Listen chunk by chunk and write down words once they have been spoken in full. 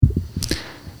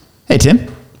Hey, Tim.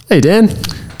 Hey, Dan.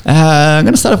 I'm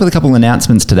going to start off with a couple of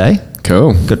announcements today.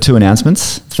 Cool. Got two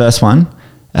announcements. First one,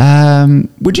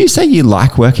 would you say you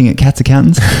like working at Cats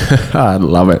Accountants? I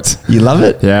love it. You love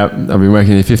it? Yeah, I've been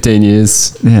working here 15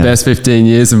 years. Yeah. Best 15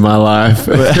 years of my life.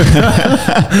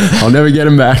 I'll never get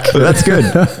them back. Well, that's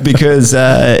good because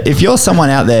if you're someone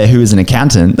out there who is an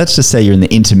accountant, let's just say you're in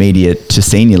the intermediate to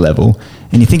senior level,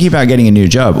 and you're thinking about getting a new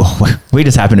job, we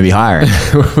just happen to be hiring.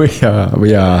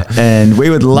 We are. And we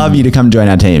would love you to come join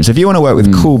our team. So if you want to work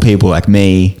with cool people like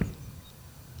me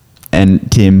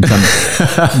and Tim,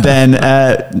 then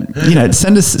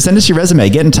send us your resume.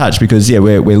 Get in touch because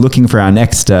we're looking for our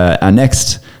next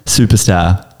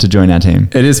superstar to join our team.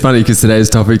 It is funny because today's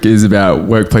topic is about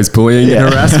workplace bullying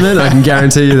and harassment. I can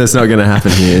guarantee you that's not going to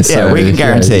happen here. So, we can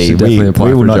guarantee we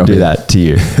will not do that to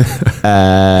you.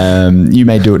 You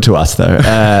may do it to us though.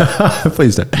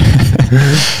 Please don't.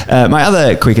 My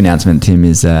other quick announcement, Tim,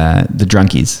 is the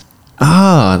Drunkies.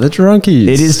 Ah, the Drunkies.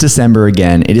 It is December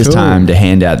again. It is time to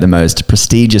hand out the most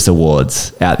prestigious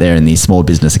awards out there in the small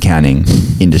business accounting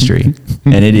industry.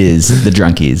 And it is the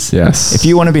Drunkies. Yes. If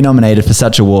you want to be nominated for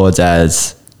such awards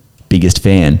as Biggest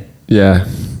Fan. Yeah.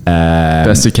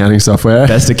 Best accounting software.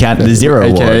 The Zero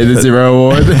Award. Okay, the Zero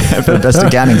Award. For the best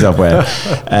accounting software.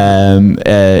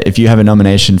 If you have a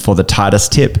nomination for the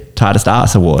Tightest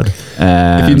Ass Award.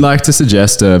 If you'd like to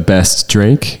suggest a best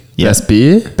drink. Best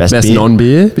beer, best beer.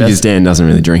 Non-beer, because Dan doesn't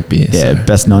really drink beer. Yeah, so.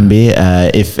 Best non-beer.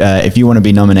 If you want to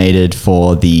be nominated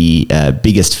for the not the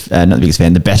biggest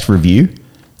fan, the best review,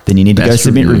 then you need to go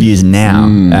submit reviews now.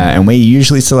 And we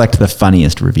usually select the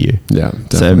funniest review. Yeah,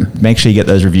 definitely. So make sure you get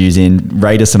those reviews in.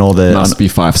 Rate us on all the... Must be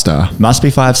 5-star. Must be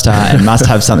 5-star and must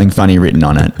have something funny written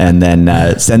on it. And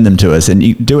then send them to us. And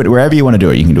you do it wherever you want to do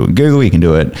it. You can do it in Google, you can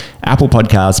do it Apple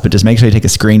Podcasts, but just make sure you take a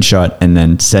screenshot and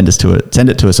then send it to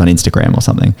us on Instagram or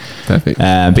something. Perfect.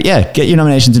 But yeah, get your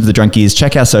nominations into the Drunkies.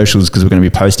 Check our socials because we're going to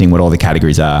be posting what all the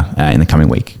categories are in the coming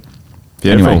week.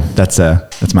 Beautiful. Anyway, that's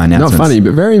my announcement. Not funny,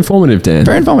 but very informative, Dan.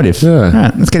 Very informative. Yeah. All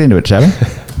right, let's get into it, shall we?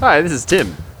 Hi, this is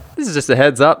Tim. This is just a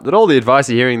heads up that all the advice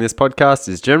you're hearing in this podcast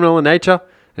is general in nature.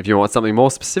 If you want something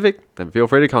more specific, then feel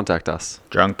free to contact us.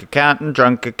 Drunk accountant,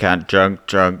 drunk accountant,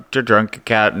 drunk to drunk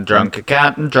accountant, drunk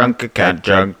accountant, drunk accountant,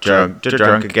 drunk to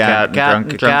drunk accountant,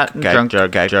 drunk accountant,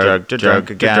 drunk to drunk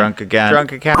accountant,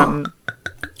 drunk accountant.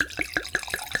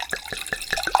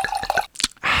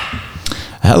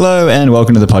 Hello and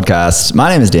welcome to the podcast. My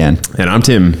name is Dan. And I'm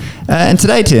Tim. And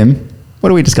today, Tim,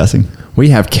 what are we discussing? We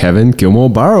have Kevin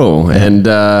Gilmore-Burrell. And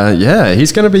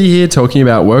he's going to be here talking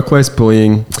about workplace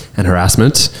bullying and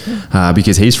harassment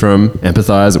because he's from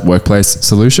Empathize Workplace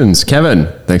Solutions. Kevin,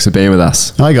 thanks for being with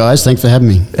us. Hi guys, thanks for having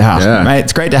me. Mate,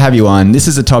 it's great to have you on. This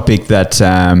is a topic that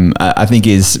I think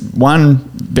is one,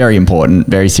 very important,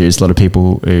 very serious. A lot of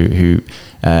people who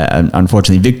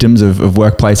unfortunately victims of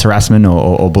workplace harassment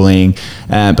or bullying,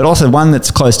 but also one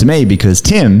that's close to me because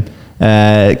Tim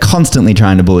constantly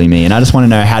trying to bully me, and I just want to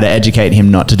know how to educate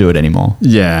him not to do it anymore.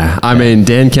 Yeah, I mean,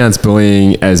 Dan counts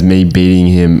bullying as me beating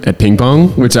him at ping pong,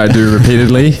 which I do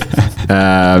repeatedly,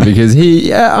 because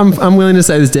I'm willing to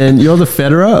say this, Dan, you're the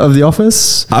Federer of the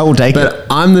office. I will take it. But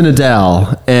I'm the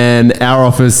Nadal, and our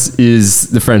office is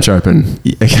the French Open,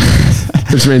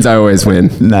 which means I always win.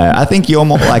 No, I think you're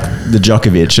more like the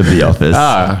Djokovic of the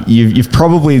office. You've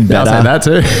probably better. I'll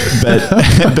say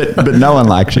that too. but no one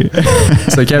likes you.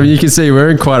 So Kevin, you can see we're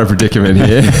in quite a predicament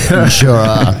here. You sure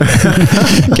are.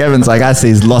 Kevin's like, I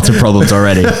see lots of problems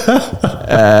already.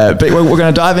 But we're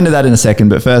going to dive into that in a second.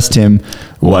 But first, Tim,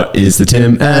 what is the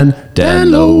Tim and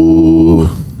Dan Low?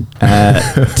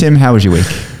 Tim, how was your week?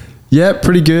 Yeah,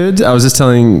 pretty good. I was just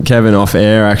telling Kevin off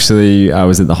air, actually, I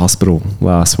was at the hospital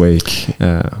last week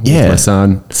with my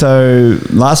son. So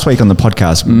last week on the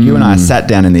podcast, you and I sat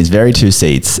down in these very two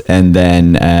seats, and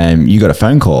then you got a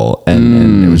phone call,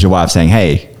 and it was your wife saying,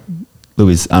 hey,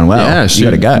 Louis unwell. Yeah, you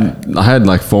got to go. I had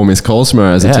like 4 missed calls from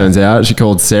her, as it turns out. She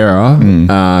called Sarah,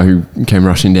 who came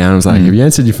rushing down. I was like, have you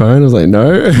answered your phone? I was like,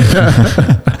 no.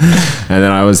 And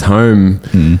then I was home.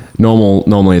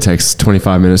 Normally it takes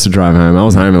 25 minutes to drive home. I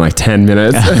was home in like 10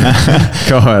 minutes.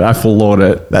 God, I floored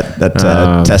it.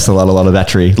 That Tesla lost a lot of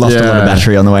battery. Lost a lot of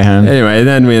battery on the way home. Anyway,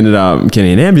 then we ended up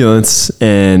getting an ambulance,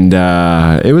 and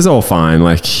it was all fine.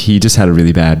 Like, he just had a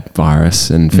really bad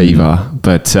virus and fever.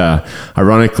 But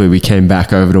ironically, we came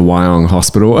back over to Wyong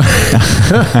Hospital,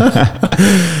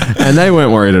 and they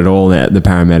weren't worried at all. The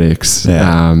paramedics,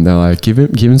 they're like, give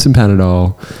him some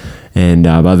Panadol. And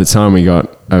by the time we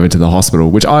got over to the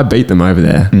hospital, which I beat them over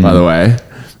there, by the way,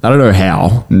 I don't know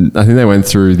how. I think they went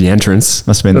through the entrance.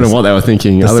 Must have been. I don't know what they were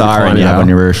thinking. The siren you have on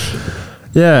your roof.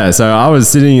 Yeah, so I was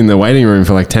sitting in the waiting room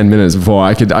for like 10 minutes before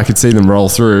I could see them roll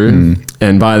through,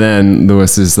 and by then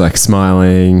Lewis is like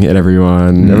smiling at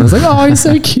everyone. And I was like, "Oh, he's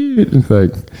so cute!" It's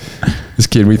like this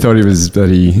kid, we thought he was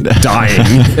bloody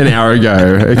dying an hour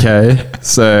ago. Okay,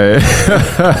 so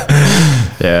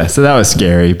yeah, so that was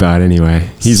scary, but anyway,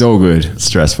 he's all good.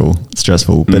 Stressful.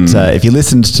 But if you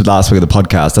listened to last week of the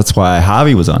podcast, that's why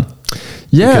Harvey was on.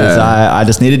 Yeah, because I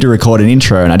just needed to record an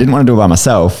intro and I didn't want to do it by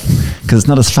myself because it's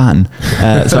not as fun.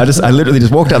 So I literally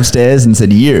just walked upstairs and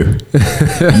said, you're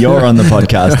on the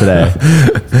podcast today.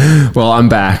 Well, I'm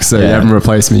back, so you haven't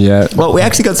replaced me yet. Well, we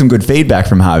actually got some good feedback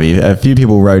from Harvey. A few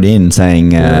people wrote in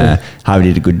saying Harvey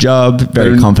did a good job,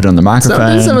 very confident on the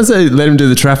microphone. Did someone say, let him do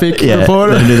the traffic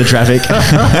report? Let him do the traffic.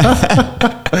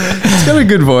 He's got a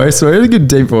good voice, a good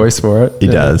deep voice for it. He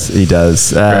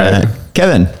does.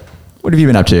 Kevin, what have you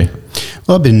been up to?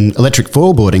 Well, I've been electric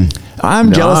floorboarding.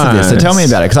 I'm jealous of this, so tell me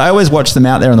about it, because I always watch them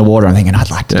out there in the water. I'm thinking, I'd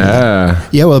like to do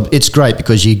that. Yeah, well, it's great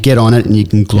because you get on it and you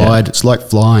can glide. It's like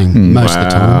flying most of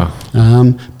the time.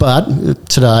 But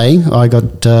today I got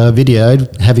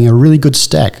videoed having a really good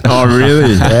stack. Oh,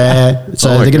 really? Yeah.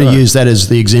 So they're going to use that as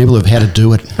the example of how to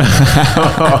do it.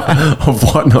 Of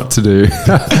what not to do.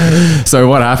 So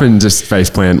what happened? Just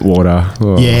faceplant water.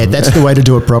 Oh. Yeah, that's the way to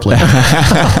do it properly.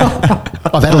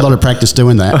 I've had a lot of practice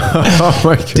doing that. Oh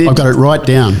my God. I've got it right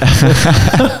down.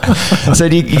 So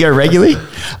do you go regularly?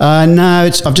 No,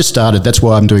 I've just started. That's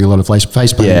why I'm doing a lot of face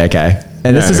planting. Yeah, okay.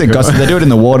 And this isn't gossip. They do it in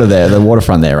the water there, the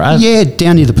waterfront there, right? Yeah,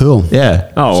 down near the pool.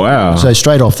 Yeah. Oh, wow. So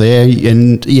straight off there,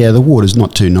 and the water's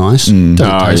not too nice. Doesn't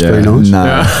taste very nice.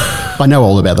 No. I know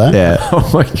all about that. Yeah. Oh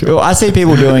my God. Well, I see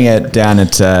people doing it down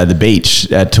at the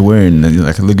beach at Tawoon,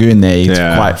 like a lagoon there. It's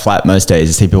quite flat most days.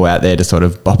 You see people out there just sort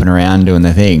of bopping around doing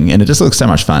their thing, and it just looks so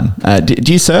much fun.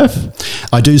 Do you surf?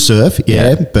 I do surf,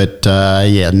 but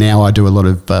now I do a lot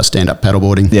of stand-up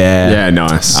paddleboarding. Yeah. Yeah,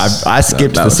 nice. I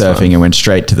skipped the surfing fun. and went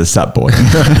straight to the supboard.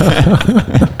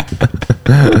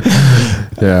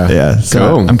 Yeah. So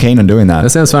cool. I'm keen on doing that. That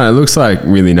sounds fun. It looks like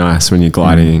really nice when you're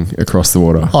gliding across the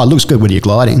water. Oh, it looks good when you're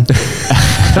gliding.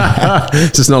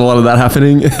 Just not a lot of that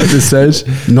happening at this stage.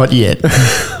 Not yet.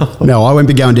 No, I won't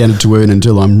be going down to Tawoon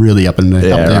until I'm really up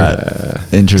there.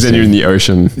 Right. Interesting. Then you're in the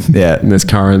ocean. Yeah. And there's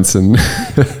currents and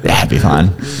it'd be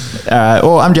fine.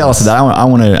 Well, I'm jealous of that. I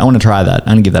want to try that. I'm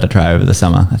going to give that a try over the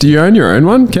summer. Do you own your own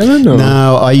one, Kevin? Or?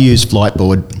 No, I use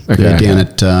Flightboard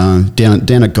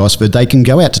down at Gosford. They can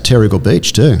go out to Terrigal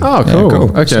Beach too. Oh,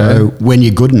 cool. Okay. So when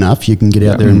you're good enough, you can get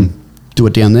out there and do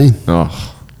it down there.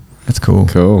 Oh, that's cool.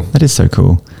 Cool. That is so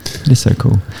cool. It is so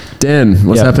cool. Dan,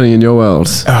 what's happening in your world?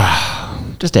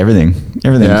 Just everything.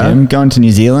 Everything, Tim. Going to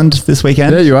New Zealand this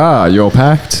weekend. There you are. You're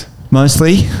packed.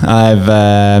 Mostly, so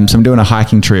I'm doing a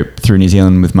hiking trip through New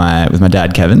Zealand with my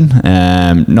dad Kevin.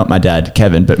 Not my dad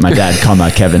Kevin, but my dad,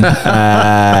 Kevin.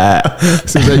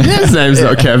 So his name's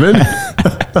not Kevin.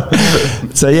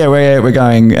 So yeah, we're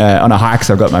going on a hike.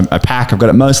 So I've got my pack. I've got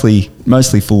it mostly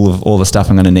full of all the stuff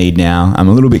I'm going to need now. I'm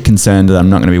a little bit concerned that I'm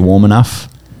not going to be warm enough,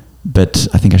 but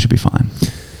I think I should be fine.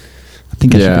 I should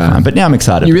be fine. But now I'm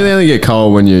excited. You really only get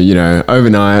cold when you're,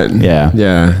 overnight. Yeah.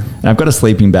 Yeah. And I've got a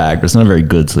sleeping bag, but it's not a very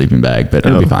good sleeping bag, but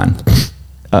it'll be fine.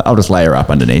 I'll just layer up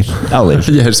underneath. I'll live.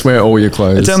 Yeah, just wear all your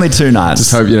clothes. It's only 2 nights.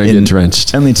 Just hope you don't get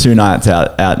drenched. Only 2 nights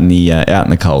out in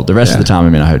the cold. The rest of the time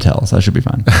I'm in a hotel, so I should be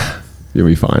fine. You'll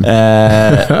be fine.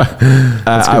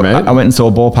 That's good, mate. I went and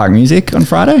saw Ballpark Music on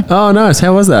Friday. Oh, nice.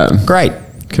 How was that? Great.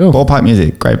 Cool. Ballpark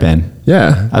Music, great band.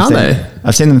 Yeah.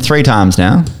 I've seen them 3 times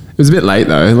now. It was a bit late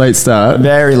though. Late start.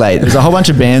 Very late. There's a whole bunch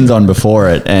of bands on before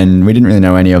it, and we didn't really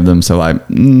know any of them. So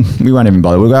we won't even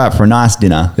bother. We'll go out for a nice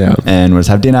dinner, and we'll just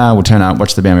have dinner. We'll turn up,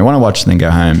 watch the band we want to watch, and then go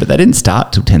home. But they didn't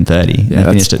start till 10:30. They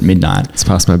finished at midnight. It's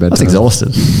past my bedtime. I was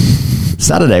exhausted.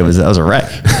 Saturday I was a wreck.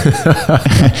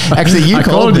 Actually, you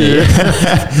called me.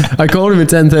 I called him at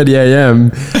 10:30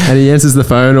 a.m. and he answers the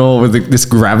phone all with this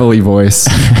gravelly voice.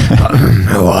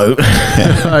 Hello.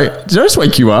 Like, did I just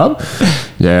wake you up?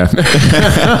 Yeah.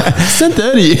 It's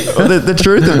 10:30. Well, the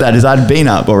truth of that is I'd been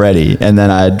up already, and then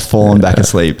I'd fallen back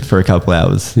asleep for a couple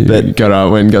hours. But you got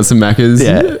up, went and got some Maccas.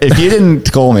 Yeah. If you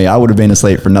didn't call me, I would have been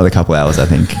asleep for another couple hours, I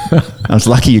think. I was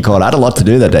lucky you called. I had a lot to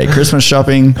do that day. Christmas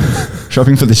shopping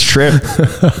for this trip.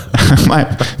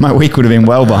 my week would have been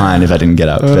well behind if I didn't get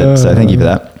up. So thank you for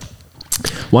that.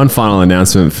 One final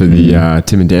announcement for the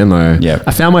Tim and Danlo. Yeah.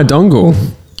 I found my dongle.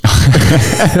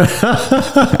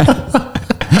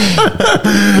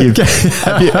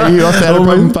 Are you off that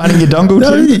problem finding your dongle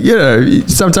too?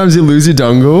 Sometimes you lose your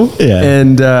dongle. Yeah.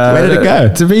 And where did it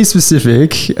go? To be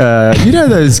specific,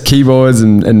 those keyboards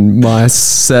and mice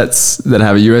sets that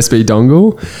have a USB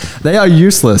dongle? They are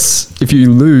useless if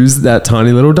you lose that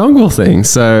tiny little dongle thing.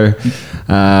 So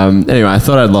Anyway, I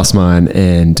thought I'd lost mine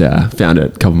and found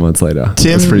it a couple months later.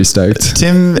 I was pretty stoked.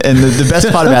 Tim, and the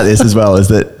best part about this as well is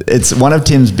that it's one of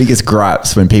Tim's biggest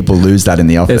gripes when people lose that in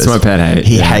the office. It's my pet hate.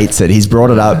 He hates it. He's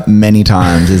brought it up many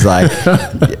times. He's like,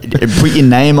 put your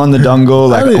name on the dongle.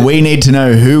 Like, we need to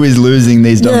know who is losing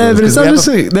these dongles. Yeah, but it's not just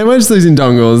they weren't just losing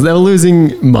dongles. They were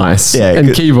losing mice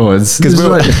and keyboards. Because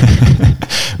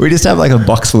we just have like a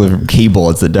box full of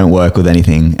keyboards that don't work with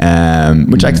anything.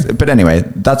 But anyway,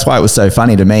 that's why it was so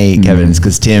funny to me, Kevin, is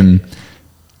because Tim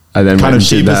kind of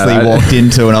sheepishly walked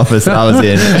into an office that I was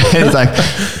in. And he's like,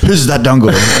 who's that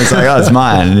dongle? It's like, oh, it's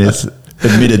mine. And he's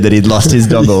admitted that he'd lost his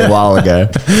dongle a while ago.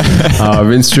 I've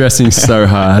been stressing so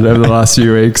hard over the last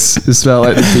few weeks. It's felt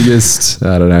like the biggest,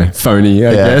 I don't know, phony,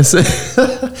 I guess.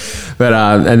 But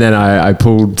and then I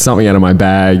pulled something out of my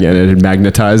bag and it had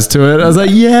magnetized to it. I was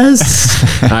like,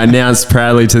 yes. I announced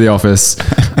proudly to the office,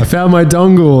 I found my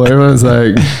dongle. Everyone's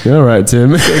like, all right,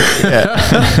 Tim.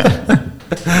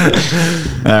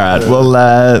 All right. Well,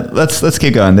 let's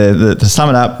keep going. To sum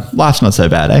it up, life's not so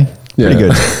bad, eh? Pretty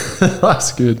good.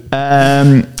 Life's good.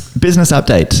 Business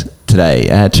update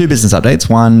today. 2 business updates.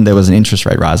 One, there was an interest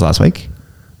rate rise last week.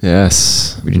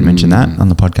 Yes. We didn't mention that on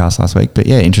the podcast last week, but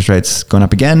yeah, interest rates gone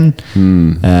up again.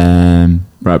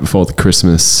 Right before the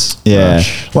Christmas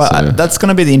rush. Well, that's going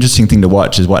to be the interesting thing to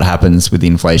watch is what happens with the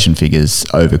inflation figures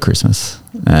over Christmas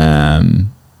and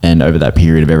over that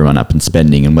period of everyone up and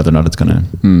spending and whether or not it's going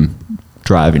to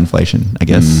drive inflation, I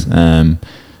guess.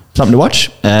 Something to watch.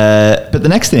 But the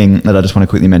next thing that I just want to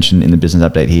quickly mention in the business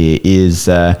update here is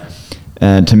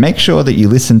to make sure that you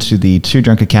listen to the Two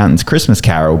Drunk Accountants Christmas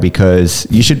Carol, because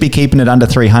you should be keeping it under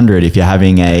 300 if you're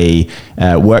having a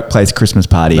workplace Christmas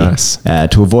party. Nice.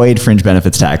 To avoid fringe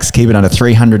benefits tax. Keep it under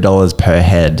 $300 per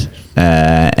head.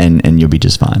 And you'll be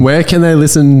just fine. Where can they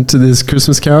listen to this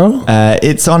Christmas Carol?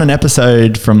 It's on an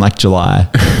episode from like July.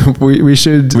 we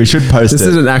should post this it.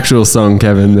 is an actual song,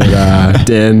 Kevin, that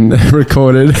Dan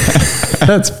recorded.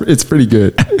 It's pretty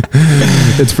good.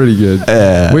 It's pretty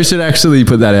good. We should actually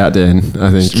put that out, Dan. I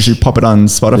think we should pop it on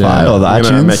Spotify or the iTunes.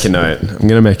 I'm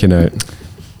gonna make a note.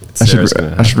 I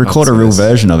should record a real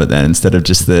version of it then instead of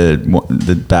just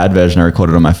the bad version I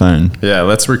recorded on my phone. Yeah,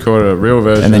 let's record a real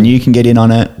version. And then you can get in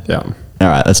on it. Yeah. All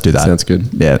right, let's do that. Sounds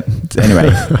good. Yeah. Anyway,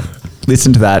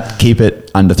 listen to that. Keep it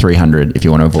under 300 if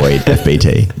you want to avoid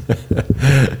FBT.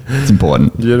 It's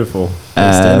important. Beautiful.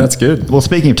 That's good. Well,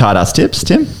 speaking of tight ass tips,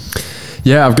 Tim?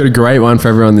 Yeah, I've got a great one for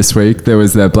everyone this week. There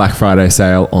was the Black Friday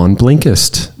sale on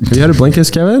Blinkist. Have you heard of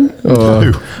Blinkist, Kevin?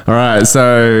 No. All right,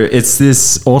 so it's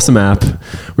this awesome app.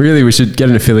 Really, we should get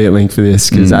an affiliate link for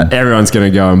this because everyone's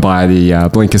going to go and buy the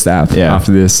Blinkist app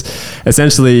after this.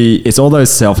 Essentially, it's all those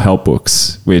self-help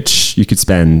books, which you could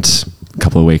spend a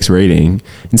couple of weeks reading.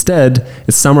 Instead,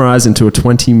 it's summarized into a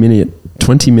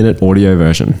 20-minute audio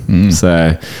version.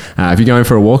 So if you're going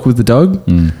for a walk with the dog,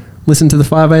 listen to the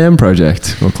 5 a.m.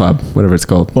 project or club, whatever it's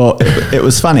called. Well, it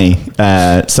was funny.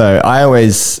 So I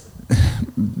always...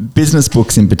 Business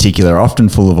books in particular are often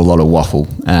full of a lot of waffle,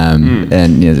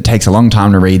 and it takes a long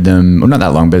time to read them. Well, not that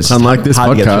long, but it's unlike this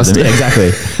podcast. Yeah,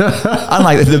 exactly.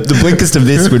 Unlike the Blinkist of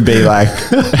this would be like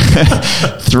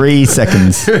 3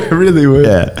 seconds. It really would.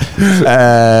 Yeah.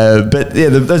 But yeah,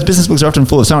 those business books are often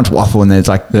full of so much waffle, and they're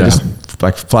just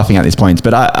like fluffing out these points.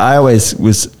 But I always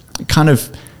was kind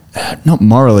of. Not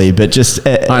morally, but just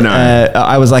I know.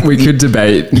 I was like, we could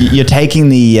debate. You're taking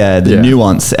the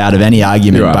nuance out of any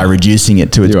argument by reducing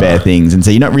it to its bare things, and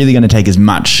so you're not really going to take as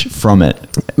much from it.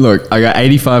 Look, I got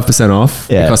 85% off.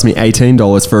 Yeah. It cost me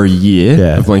 $18 for a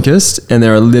year of Blinkist, and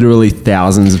there are literally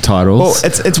thousands of titles.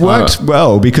 Well, it's worked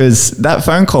well because that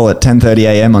phone call at 10:30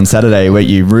 a.m. on Saturday, where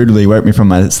you rudely woke me from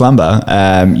my slumber,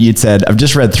 you'd said, "I've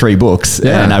just read 3 books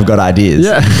and I've got ideas."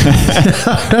 Yeah,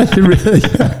 really.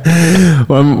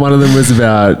 One of them was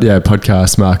about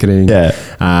podcast marketing.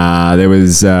 Yeah, there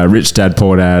was Rich Dad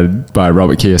Poor Dad by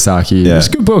Robert Kiyosaki. Yeah. It's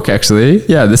a good book actually.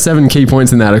 Yeah, the 7 key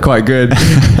points in that are quite good.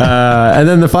 And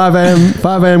then the 5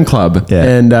 a.m. club. Yeah.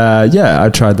 And I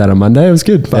tried that on Monday. It was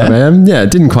good. 5 a.m. Yeah,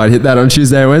 didn't quite hit that on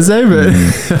Tuesday or Wednesday, but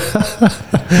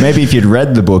maybe if you'd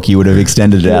read the book, you would have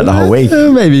extended it out the whole week.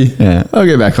 Maybe. Yeah, I'll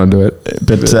get back onto it.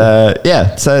 But so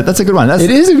that's a good one. It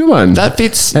is a good one. That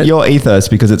fits your ethos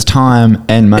because it's time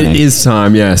and money. It is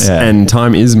time, yes. And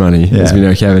time is money, as we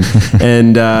know, Kevin.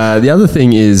 And the other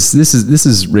thing is, this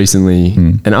is recently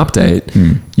an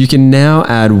update. You can now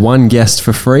add 1 guest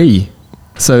for free.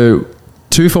 So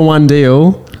 2 for 1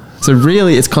 deal. So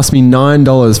really, it's cost me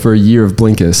 $9 for a year of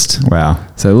Blinkist. Wow.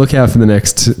 So look out for the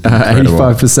next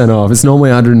 85% off. It's normally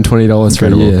 $120 for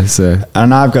a year. So,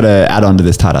 and I've got to add on to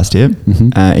this tight ass tip.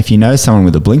 If you know someone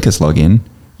with a Blinkist login,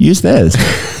 use theirs.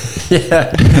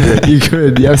 Yeah, you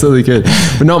could. You absolutely could.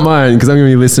 But not mine, because I'm going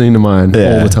to be listening to mine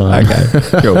all the time.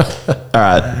 Okay, cool. All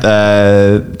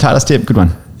right. Titus tip, good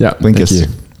one. Yeah, Blinkers. thank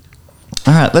you.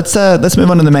 All right, let's move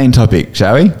on to the main topic,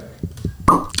 shall we?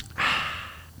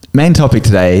 Main topic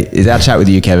today is our chat with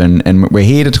you, Kevin, and we're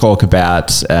here to talk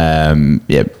about, stop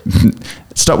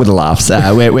with the laughs.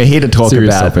 We're here to talk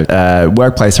about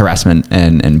workplace harassment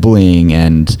and bullying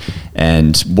and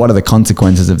what are the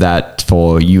consequences of that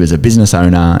for you as a business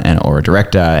owner or a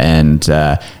director and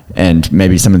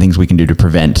maybe some of the things we can do to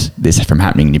prevent this from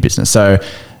happening in your business. So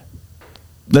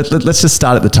let's just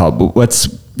start at the top.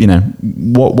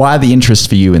 Why the interest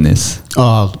for you in this?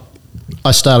 Oh,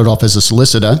 I started off as a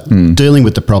solicitor dealing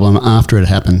with the problem after it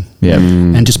happened. Yeah.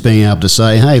 And just being able to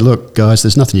say, hey, look, guys,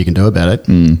 there's nothing you can do about it.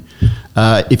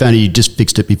 If only you just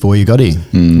fixed it before you got here.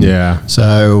 Yeah.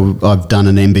 So I've done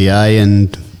an MBA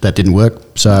and that didn't work.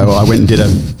 So I went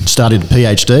and started a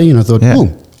PhD and I thought,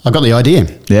 I got the idea.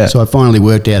 Yeah. So I finally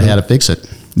worked out how to fix it.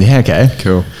 Yeah, okay.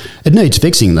 Cool. It needs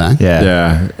fixing though.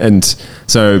 Yeah. And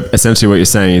so essentially what you're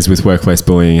saying is with workplace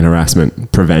bullying and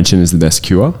harassment, prevention is the best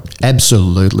cure?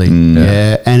 Absolutely.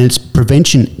 Yeah. And it's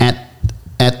prevention at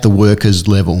the workers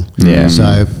level. Yeah.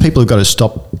 So people have got to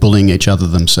stop bullying each other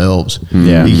themselves.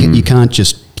 Yeah. You can't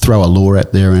just throw a law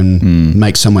out there and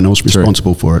make someone else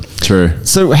responsible for it. True.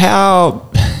 So how,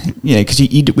 because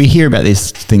we hear about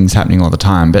these things happening all the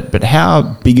time, but how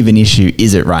big of an issue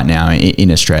is it right now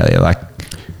in Australia? Like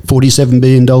 $47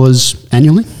 billion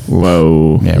annually.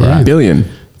 Whoa. Yeah, right. Billion.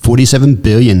 47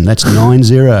 billion. That's 9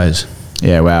 zeros.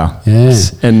 Yeah, wow. Yeah.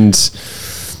 And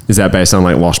is that based on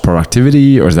like lost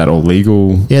productivity or is that all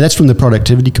legal? Yeah, that's from the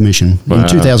Productivity Commission in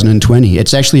 2020.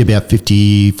 It's actually about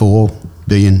 54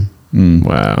 billion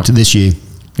Wow. to this year.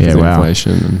 Yeah, wow.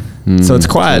 Inflation. So it's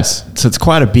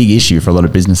quite a big issue for a lot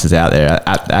of businesses out there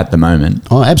at the moment.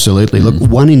 Oh, absolutely. Look,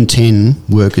 1 in 10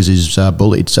 workers is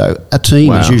bullied. So a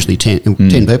team is usually 10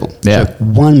 people. Yeah. So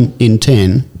 1 in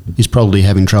 10 is probably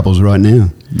having troubles right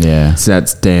now. Yeah. So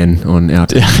that's Dan on our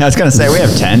team. I was going to say, we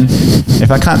have 10.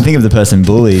 If I can't think of the person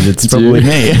bullied, it's probably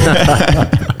me.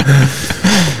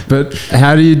 But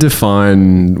how do you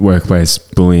define workplace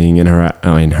bullying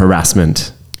and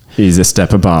harassment? Is a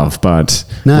step above, but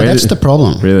no, that's the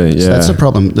problem. Really, yeah, So that's the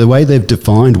problem. The way they've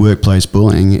defined workplace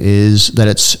bullying is that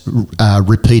it's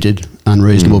repeated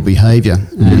unreasonable behaviour,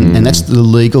 and that's the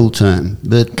legal term.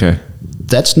 But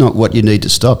that's not what you need to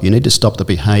stop. You need to stop the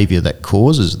behaviour that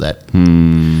causes that.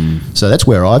 So that's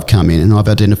where I've come in, and I've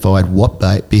identified what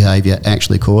behaviour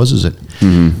actually causes it.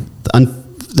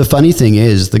 The funny thing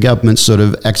is the government sort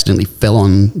of accidentally fell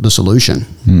on the solution.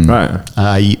 Right.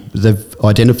 They've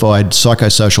identified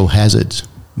psychosocial hazards,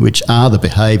 which are the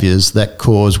behaviours that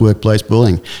cause workplace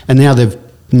bullying. And now they've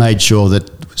made sure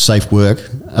that Safe Work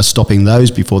are stopping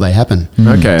those before they happen.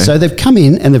 Okay. So they've come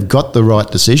in and they've got the right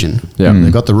decision. Yeah.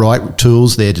 They've got the right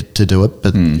tools there to do it,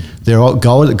 but their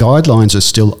guidelines are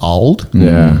still old.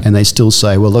 Yeah. And they still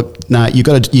say, well, look, no, you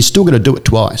still got to do it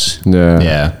twice. Yeah.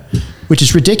 Yeah. Which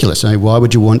is ridiculous. I mean, why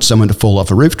would you want someone to fall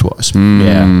off a roof twice?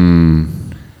 Yeah.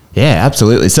 Yeah,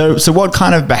 absolutely. So what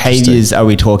kind of behaviours are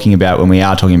we talking about when we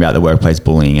are talking about the workplace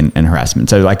bullying and harassment?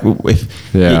 So like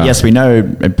yes, we know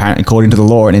apparently according to the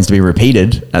law it needs to be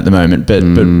repeated at the moment, but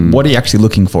what are you actually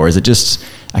looking for? Is it just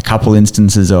a couple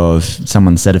instances of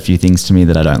someone said a few things to me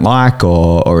that I don't like,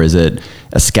 or is it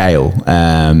a scale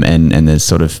and there's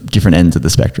sort of different ends of the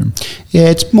spectrum? Yeah,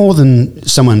 it's more than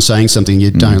someone saying something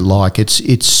you don't like.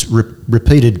 It's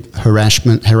repeated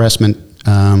harassment,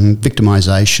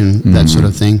 victimisation, that sort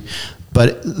of thing.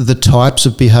 But the types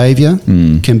of behaviour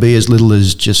can be as little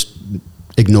as just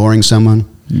ignoring someone.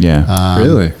 Yeah.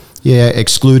 Really? Yeah,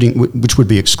 excluding, which would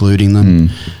be excluding them.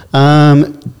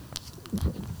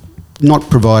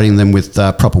 Not providing them with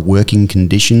proper working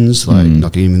conditions, like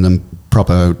not giving them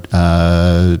proper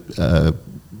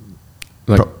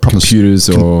computers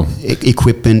or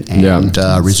equipment and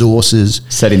resources,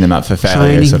 setting them up for failure,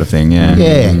 training. sort of thing.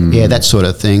 Yeah, yeah, that sort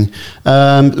of thing,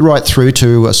 right through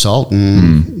to assault,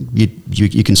 and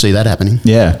you can see that happening.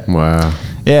 Yeah, wow.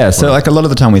 Yeah, so like a lot of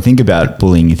the time we think about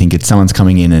bullying, you think it's someone's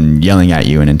coming in and yelling at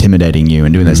you and intimidating you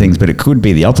and doing those things, but it could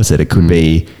be the opposite. It could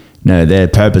be, no, they're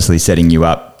purposely setting you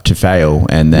up to fail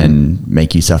and then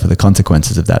make you suffer the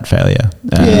consequences of that failure.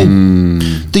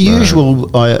 The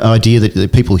usual idea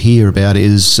that people hear about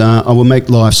is, I will make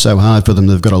life so hard for them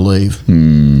they've got to leave.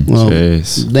 Well,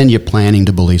 then you're planning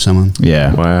to bully someone.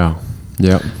 Yeah. Wow.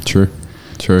 Yeah, true.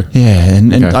 Yeah,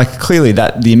 and like clearly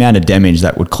that the amount of damage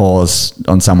that would cause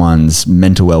on someone's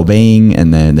mental well-being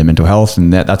and their mental health,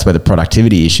 and that's where the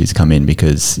productivity issues come in,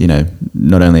 because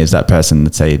not only is that person,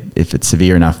 let's say, if it's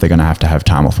severe enough, they're going to have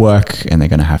time off work, and they're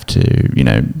going to have to,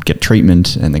 get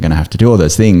treatment, and they're going to have to do all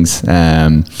those things.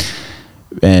 And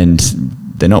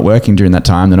they're not working during that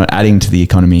time. They're not adding to the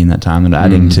economy in that time. They're not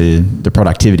adding to the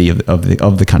productivity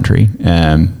of the country.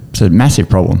 So massive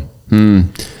problem.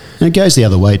 And it goes the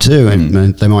other way too.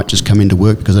 And they might just come into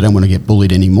work because they don't want to get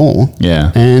bullied anymore.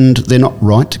 Yeah. And they're not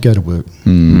right to go to work.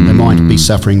 They might be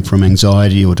suffering from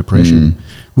anxiety or depression,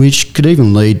 which could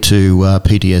even lead to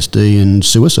PTSD and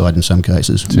suicide in some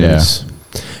cases. Yes.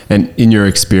 And in your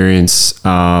experience,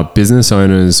 are business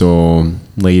owners or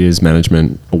leaders,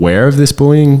 management aware of this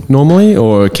bullying normally,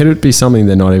 or can it be something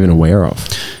they're not even aware of?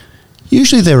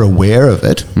 Usually they're aware of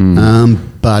it,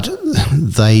 but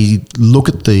they look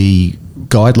at the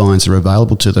guidelines that are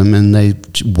available to them and they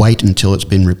wait until it's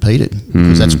been repeated,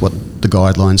 because that's what the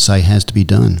guidelines say has to be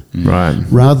done. Right.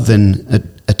 Rather than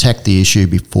attack the issue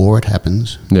before it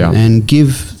happens, and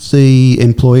give the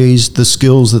employees the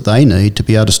skills that they need to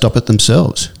be able to stop it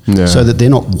themselves, so that they're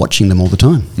not watching them all the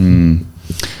time.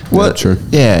 Well, true.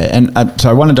 Yeah, and so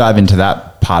I want to dive into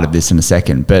that part of this in a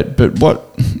second. But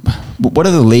what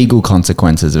are the legal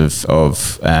consequences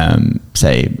of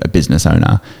say, a business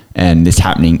owner and this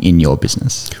happening in your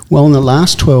business? Well, in the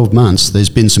last 12 months, there's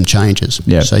been some changes.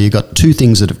 Yep. So you've got two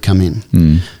things that have come in.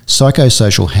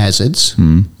 Psychosocial hazards.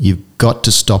 You've got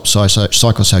to stop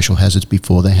psychosocial hazards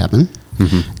before they happen.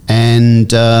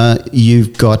 And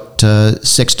you've got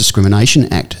Sex Discrimination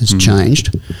Act has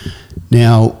changed.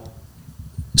 Now,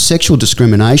 sexual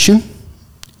discrimination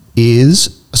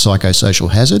is a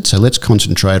psychosocial hazard, so let's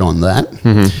concentrate on that.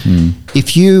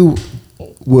 If you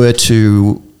were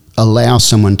to allow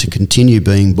someone to continue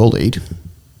being bullied,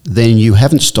 then you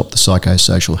haven't stopped the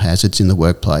psychosocial hazards in the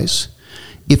workplace.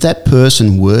 If that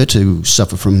person were to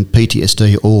suffer from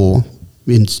PTSD or,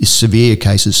 in severe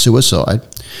cases, suicide,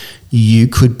 you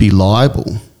could be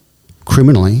liable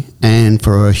criminally and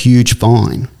for a huge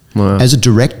fine. Wow. As a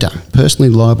director, personally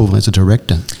liable as a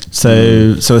director.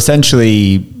 So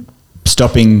essentially,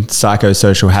 stopping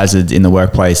psychosocial hazards in the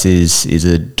workplace is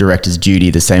a director's duty,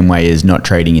 the same way as not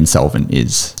trading insolvent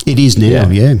is. It is now,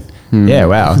 yeah. Yeah,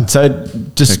 wow. So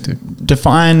just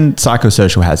define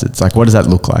psychosocial hazards. Like, what does that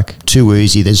look like? Too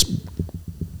easy.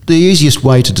 The easiest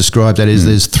way to describe that is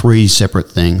there's three separate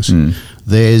things.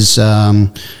 There's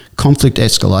conflict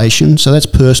escalation, so that's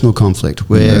personal conflict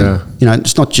where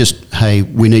it's not just, hey,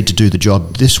 we need to do the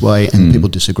job this way and people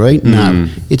disagree. No,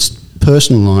 it's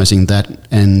personalising that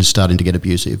and starting to get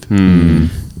abusive.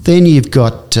 Then you've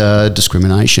got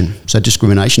discrimination. So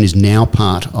discrimination is now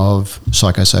part of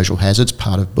psychosocial hazards,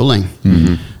 part of bullying.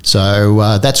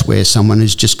 So that's where someone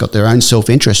has just got their own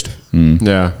self-interest.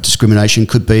 Discrimination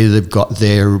could be they've got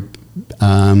their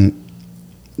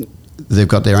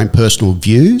own personal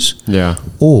views,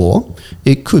 or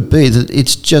it could be that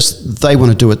it's just they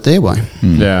want to do it their way.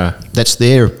 That's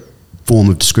their form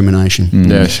of discrimination.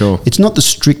 It's not the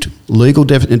strict legal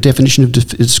definition of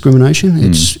discrimination.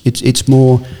 It's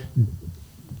more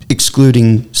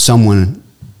excluding someone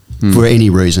for any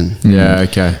reason.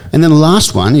 And then the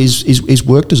last one is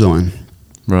work design.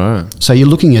 Right. So you're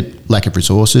looking at lack of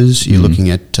resources. You're looking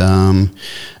at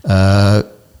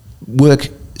work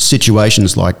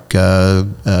situations like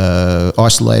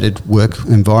isolated work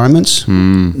environments,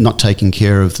 not taking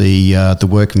care of the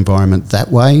work environment that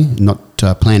way, not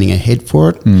planning ahead for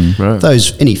it.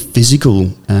 Any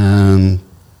physical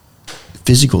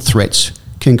threats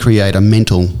can create a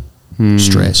mental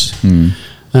stress, and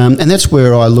that's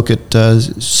where I look at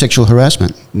sexual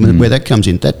harassment, where that comes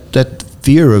in. That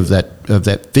fear of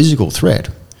that physical threat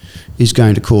is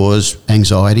going to cause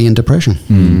anxiety and depression.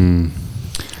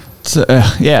 So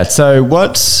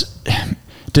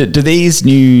do these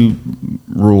new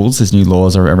rules, these new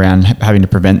laws around having to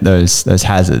prevent those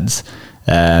hazards,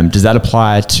 does that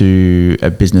apply to a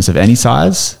business of any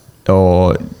size,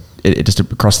 or it just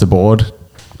across the board?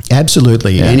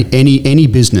 Absolutely. Any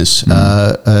business.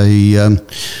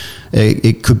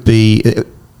 It could be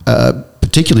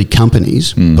particularly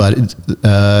companies, but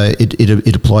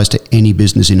it applies to any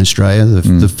business in Australia.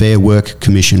 The Fair Work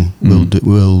Commission will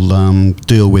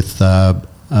deal with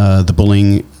the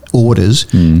bullying orders,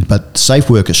 but Safe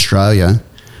Work Australia,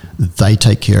 they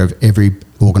take care of every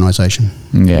organisation.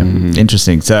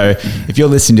 Interesting. So if you're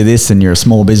listening to this and you're a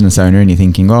small business owner and you're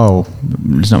thinking, oh,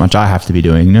 there's not much I have to be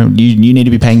doing, you need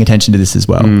to be paying attention to this as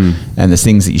well, and there's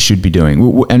things that you should be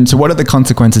doing. And so what are the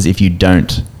consequences if you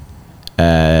don't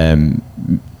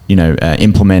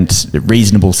implement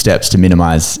reasonable steps to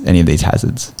minimise any of these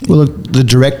hazards? Well, look, the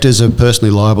directors are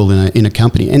personally liable in a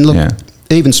company, and look,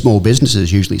 even small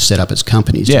businesses usually set up as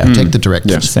companies to protect the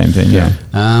directors. Same thing.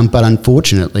 But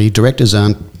unfortunately, directors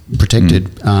aren't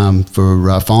protected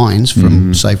for fines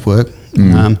from safe work.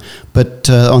 But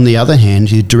on the other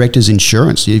hand, your director's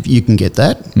insurance, you can get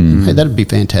that. Hey, that'd be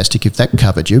fantastic if that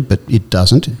covered you, but it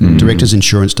doesn't. Director's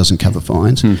insurance doesn't cover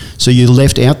fines. So you're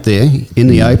left out there in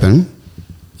the open,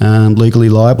 legally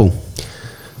liable.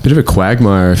 Bit of a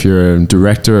quagmire if you're a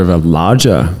director of a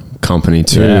larger company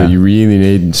too. Yeah. You really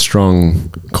need strong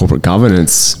corporate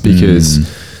governance because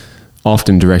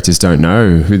often directors don't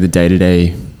know who the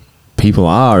day-to-day people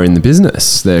are in the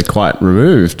business. They're quite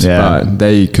removed, but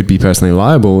they could be personally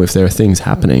liable if there are things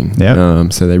happening.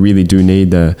 So they really do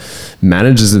need the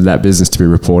managers of that business to be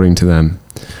reporting to them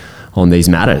on these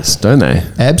matters, don't they?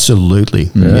 Absolutely.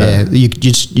 Yeah. You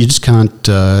just can't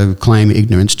claim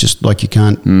ignorance, just like you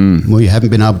can't, well, you haven't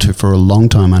been able to for a long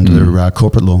time under the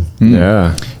corporate law.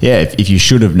 Yeah. Yeah, if you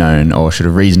should have known or should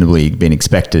have reasonably been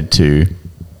expected to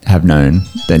have known,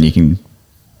 then you can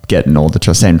get in all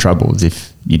the same troubles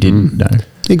if you didn't know.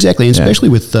 Exactly, and especially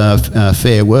with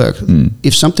fair work.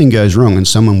 If something goes wrong and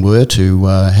someone were to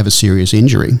have a serious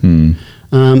injury,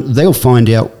 they'll find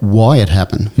out why it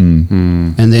happened.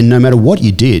 And then no matter what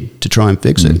you did to try and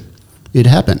fix it, it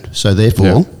happened. So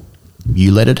therefore,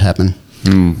 you let it happen.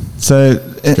 So,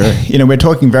 we're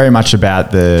talking very much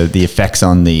about the effects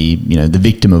on the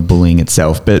victim of bullying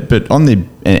itself, but on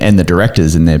the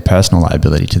directors and their personal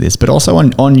liability to this, but also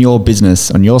on your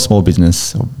business, on your small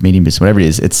business or medium business, whatever it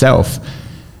is itself,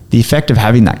 the effect of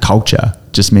having that culture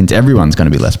just means everyone's going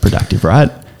to be less productive,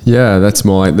 right? Yeah, that's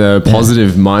more like the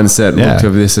positive mindset look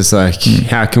of this. Is like,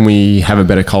 how can we have a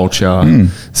better culture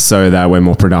so that we're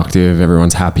more productive,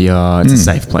 everyone's happier, it's a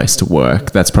safe place to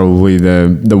work. That's probably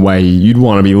the way you'd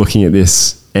want to be looking at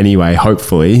this anyway,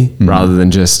 hopefully, rather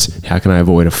than just, how can I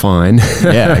avoid a fine?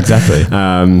 Yeah, exactly.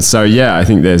 I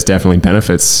think there's definitely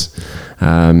benefits.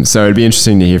 So it'd be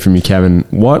interesting to hear from you, Kevin.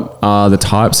 What are the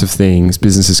types of things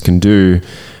businesses can do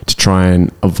to try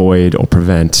and avoid or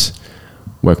prevent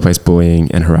workplace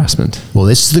bullying and harassment? Well,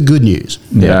 this is the good news.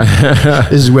 Yeah.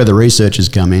 This is where the researchers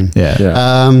come in.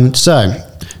 So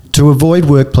to avoid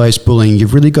workplace bullying,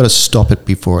 you've really got to stop it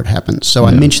before it happens. So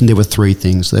I mentioned there were three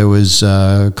things. There was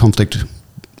conflict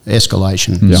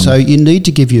escalation. So you need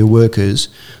to give your workers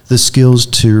the skills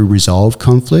to resolve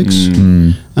conflicts.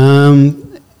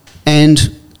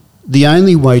 And the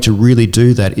only way to really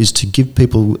do that is to give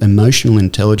people emotional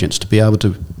intelligence to be able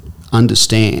to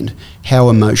understand how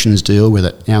emotions deal with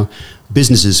it. Now,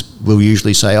 businesses will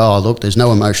usually say, oh, look, there's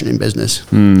no emotion in business.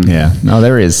 Yeah, no,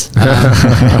 there is.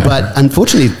 But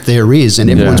unfortunately, there is, and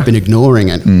everyone's been ignoring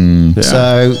it.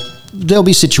 So there'll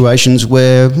be situations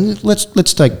where,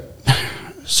 let's take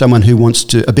someone who wants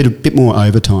to a bit more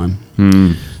overtime.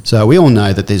 So we all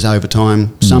know that there's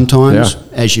overtime sometimes.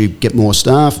 As you get more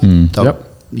staff,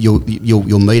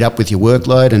 you'll meet up with your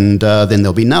workload, and then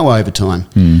there'll be no overtime.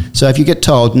 So if you get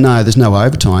told, no, there's no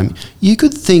overtime, you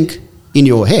could think in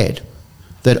your head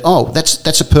that, oh,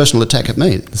 that's a personal attack at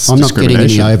me. I'm not getting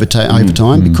any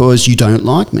overtime because you don't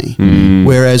like me.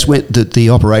 Whereas when the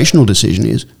operational decision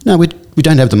is, no, we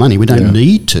don't have the money, we don't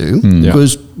need to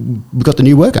because we've got the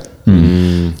new worker.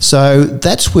 So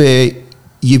that's where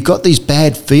you've got these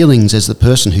bad feelings as the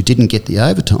person who didn't get the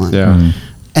overtime.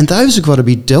 And those have got to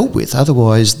be dealt with.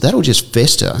 Otherwise, that'll just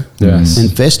fester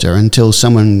and fester until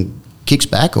someone kicks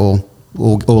back or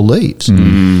leaves.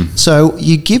 So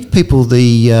you give people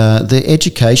the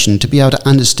education to be able to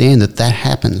understand that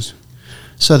happens.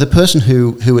 So the person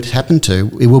who it happened to,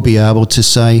 it will be able to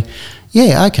say,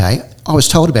 yeah, okay, I was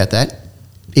told about that.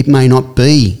 It may not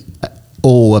be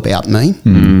all about me.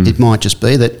 It might just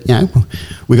be that,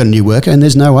 we've got a new worker and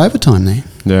there's no overtime there.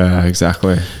 Yeah,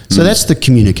 exactly. So that's the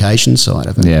communication side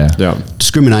of it. Yeah.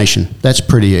 Discrimination, that's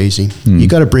pretty easy.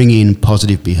 You've got to bring in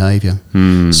positive behaviour.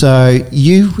 So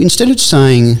you, instead of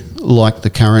saying, like the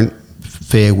current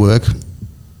Fair Work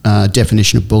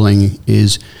definition of bullying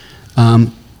is,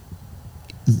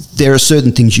 there are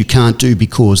certain things you can't do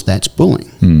because that's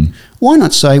bullying. Why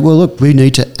not say, well, look, we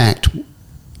need to act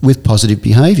with positive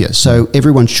behaviour. So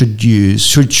everyone should do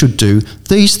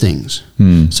these things.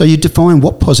 So you define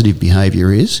what positive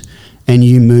behaviour is, and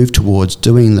you move towards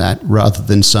doing that rather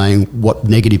than saying what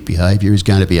negative behaviour is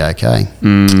going to be okay.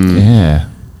 Yeah,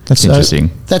 that's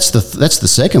interesting. That's the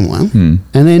second one,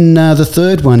 and then the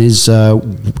third one is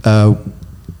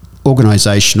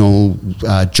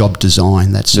organisational job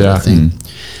design, that sort of thing.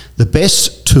 The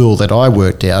best tool that I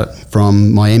worked out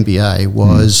from my MBA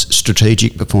was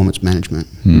strategic performance management.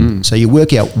 So you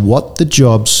work out what the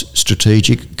job's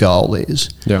strategic goal is,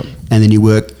 and then you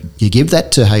give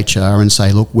that to HR and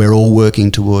say, look, we're all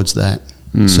working towards that.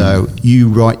 So you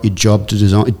write your job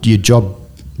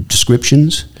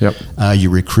descriptions, Yep.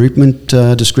 your recruitment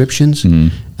descriptions,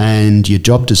 and your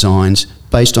job designs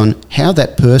based on how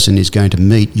that person is going to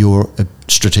meet your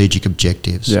strategic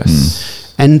objectives.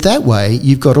 Yes. And that way,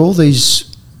 you've got all these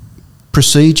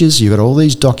procedures, you've got all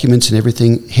these documents and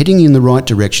everything heading in the right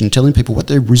direction, telling people what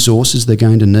the resources they're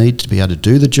going to need to be able to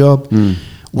do the job,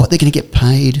 what they're going to get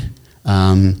paid,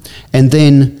 and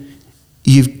then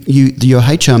your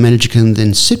HR manager can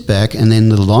then sit back, and then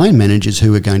the line managers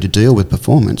who are going to deal with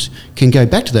performance can go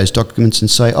back to those documents and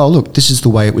say, oh, look, this is the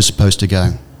way it was supposed to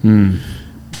go.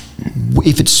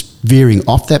 If it's veering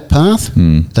off that path,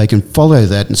 they can follow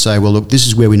that and say, well, look, this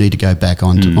is where we need to go back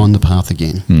on the path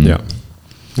again. Yeah.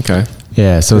 Okay.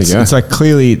 Yeah, so it's like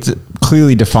clearly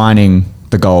defining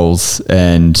the goals,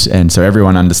 and so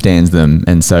everyone understands them.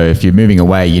 And so if you're moving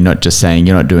away, you're not just saying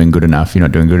you're not doing good enough.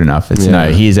 It's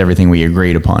no, here's everything we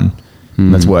agreed upon.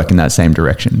 Let's work in that same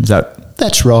direction.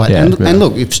 That's right. Yeah. And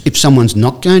look, if someone's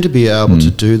not going to be able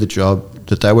to do the job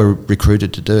that they were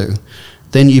recruited to do,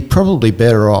 then you're probably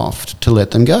better off to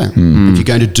let them go. If you're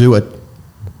going to do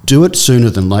it sooner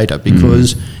than later,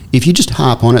 because if you just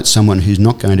harp on at someone who's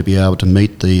not going to be able to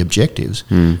meet the objectives,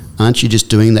 aren't you just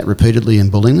doing that repeatedly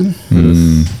and bullying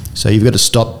them? So you've got to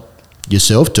stop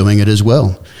yourself doing it as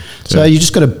well. So you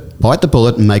just got to bite the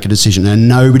bullet and make a decision, and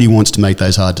nobody wants to make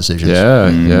those hard decisions.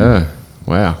 Yeah.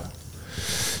 Wow.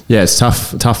 Yeah, it's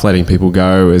tough letting people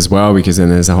go as well, because then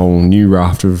there's a whole new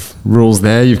raft of rules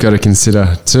there you've got to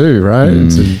consider too, right?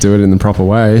 To do it in the proper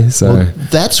way. So well,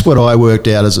 that's what I worked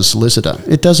out as a solicitor.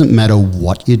 It doesn't matter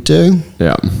what you do.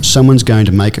 Yeah. Someone's going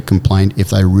to make a complaint if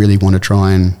they really want to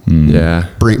try and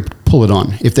pull it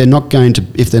on. If they're not going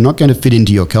to fit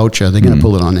into your culture, they're going to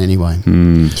pull it on anyway.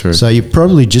 True. So you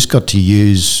probably just got to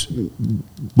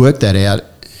work that out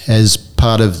as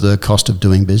part of the cost of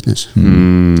doing business.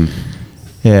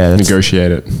 Yeah,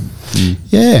 negotiate it.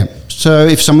 Yeah. So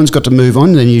if someone's got to move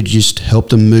on, then you just help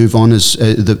them move on as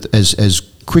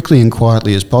quickly and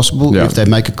quietly as possible. Yeah. If they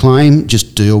make a claim,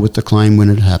 just deal with the claim when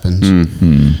it happens.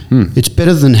 It's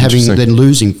better than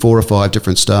losing 4 or 5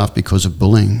 different staff because of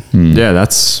bullying. Yeah,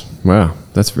 that's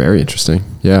very interesting.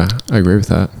 Yeah, I agree with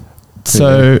that.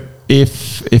 So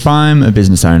if I'm a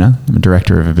business owner, I'm a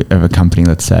director of a company,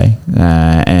 let's say,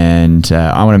 and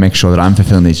I want to make sure that I'm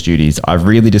fulfilling these duties, I've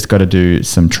really just got to do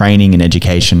some training and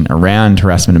education around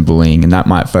harassment and bullying, and that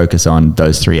might focus on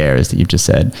those 3 areas that you've just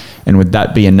said. And would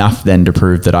that be enough then to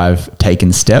prove that I've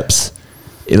taken steps?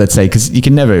 Let's say, because you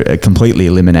can never completely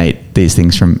eliminate these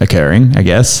things from occurring, I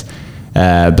guess.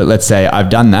 But let's say I've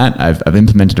done that, I've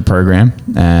implemented a program,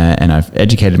 and I've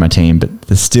educated my team, but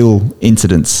there's still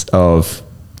incidents of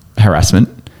harassment.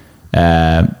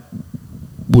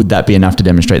 Would that be enough to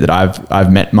demonstrate that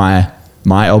I've met my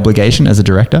obligation as a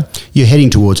director? You're heading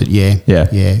towards it, yeah.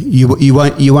 You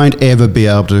won't ever be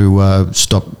able to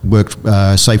stop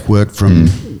safe work from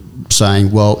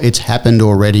saying, well, it's happened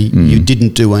already. You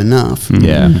didn't do enough.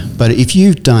 But if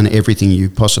you've done everything you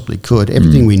possibly could,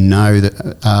 everything we know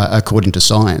that according to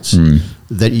science,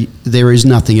 that there is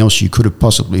nothing else you could have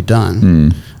possibly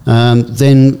done,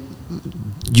 then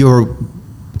you're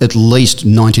at least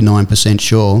 99%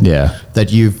 sure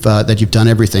that you've done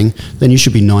everything. Then you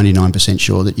should be 99%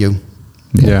 sure that you've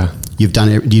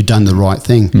done the right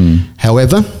thing.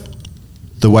 However,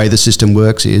 the way the system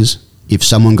works is, if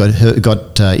someone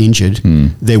got injured,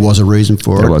 there was a reason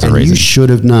for it, and you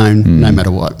should have known no matter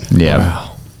what. Yeah. Wow.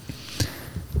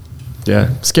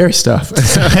 Yeah, scary stuff.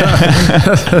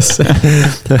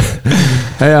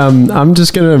 Hey, I'm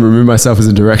just going to remove myself as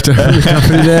a director of your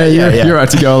company there. You're right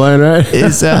to go alone, right?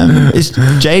 Is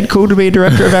Jade cool to be a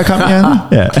director of our company?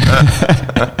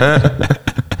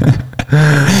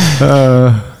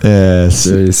 Yes.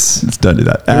 Let's don't do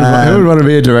that. Who would want to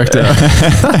be a director?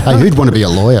 Hey, who'd want to be a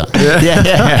lawyer?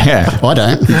 Yeah. I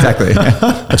don't. Exactly.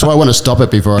 That's why I want to stop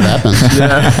it before it happens.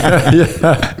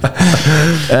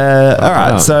 All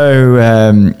right.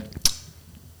 So,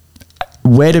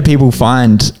 where do people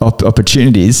find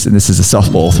opportunities? And this is a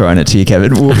softball thrown at you,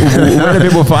 Kevin. Where do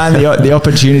people find the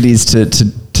opportunities to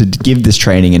give this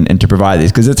training and to provide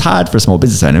this? Because it's hard for a small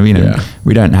business owner.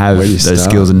 We don't have those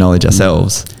skills and knowledge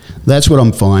ourselves. That's what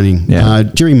I'm finding.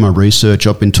 During my research,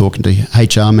 I've been talking to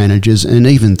HR managers, and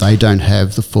even they don't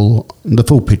have the full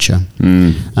picture.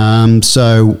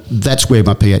 So that's where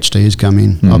my PhD has come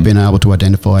in. I've been able to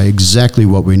identify exactly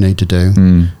what we need to do.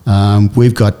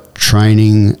 We've got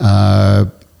training,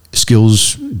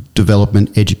 skills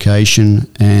development,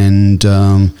 education, and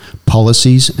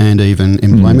policies, and even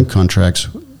employment contracts.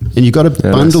 And you've got to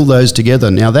bundle those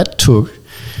together. Now, that took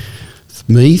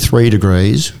me 3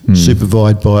 degrees,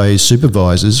 supervised by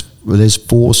supervisors, there's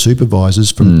 4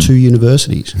 supervisors from 2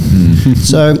 universities.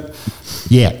 So,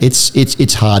 yeah,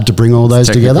 it's hard to bring all those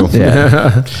together.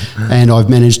 Yeah. And I've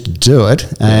managed to do it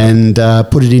and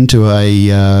put it into a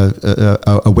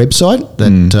website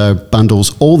that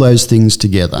bundles all those things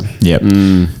together. Yep.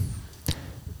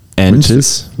 And Which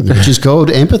is called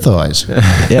Empathise.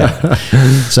 yeah.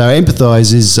 So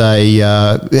Empathise is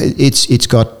it's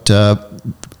got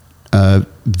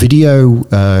video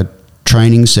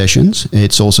training sessions.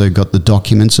 It's also got the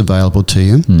documents available to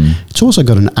you. It's also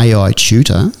got an AI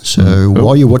tutor. So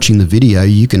while you're watching the video,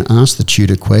 you can ask the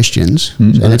tutor questions.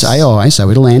 And it's AI, so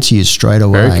it'll answer you straight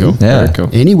away. Very cool. Yeah. Very cool.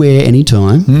 Anywhere,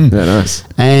 anytime. Yeah, nice.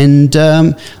 And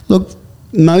look,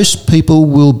 most people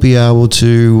will be able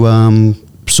to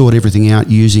sort everything out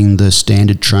using the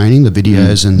standard training, the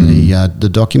videos and the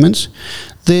documents.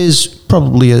 There's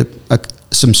probably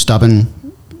some stubborn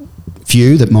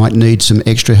few that might need some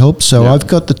extra help. So I've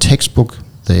got the textbook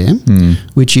there,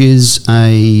 which is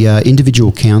a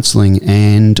individual counselling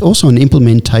and also an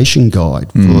implementation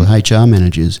guide for HR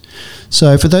managers.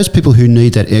 So for those people who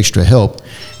need that extra help,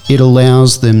 it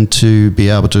allows them to be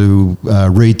able to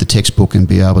read the textbook and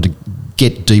be able to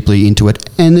get deeply into it.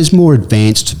 And there's more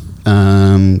advanced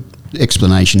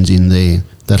explanations in there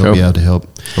that'll be able to help.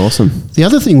 Awesome. The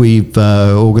other thing we've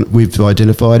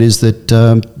identified is that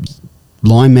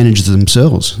line managers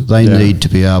themselves, they need to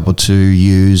be able to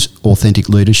use authentic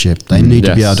leadership. They need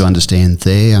to be able to understand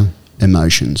their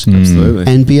emotions. Absolutely.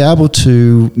 And be able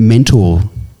to mentor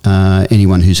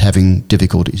anyone who's having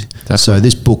difficulties. So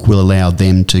this book will allow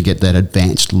them to get that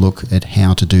advanced look at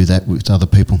how to do that with other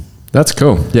people. That's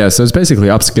cool. Yeah, so it's basically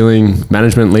upskilling,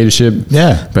 management, leadership.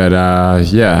 Yeah. But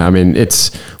I mean,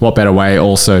 it's what better way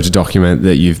also to document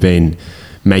that you've been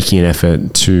making an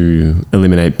effort to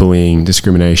eliminate bullying,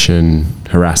 discrimination,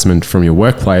 harassment from your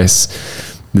workplace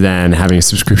than having a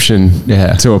subscription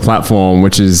to a platform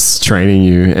which is training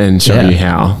you and showing you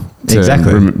how to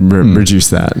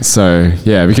reduce that. So,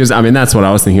 yeah, because, I mean, that's what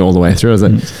I was thinking all the way through. I was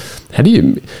like, how do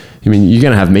you... I mean, you're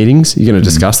going to have meetings, you're going to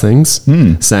discuss things,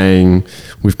 saying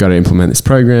we've got to implement this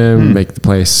program,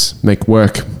 make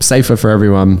work safer for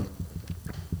everyone.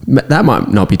 That might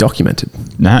not be documented.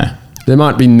 No. There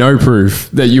might be no proof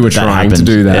that you were trying to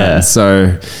do that. Yeah.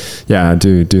 So, yeah, I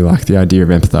do like the idea of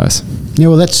Empathise. Yeah,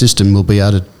 well, that system will be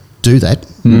able to do that,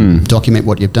 document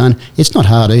what you've done. It's not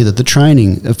hard either. The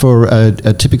training for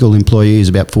a typical employee is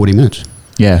about 40 minutes.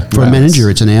 Yeah. For a manager,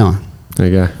 it's an hour. There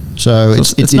you go. So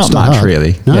it's not much hard.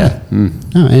 really. No. Yeah.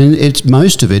 No, and it's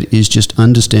most of it is just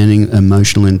understanding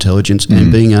emotional intelligence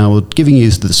and giving you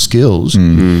the skills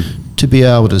to be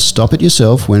able to stop it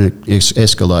yourself when it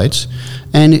escalates,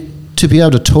 and to be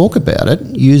able to talk about it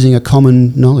using a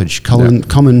common knowledge, common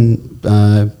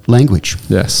language.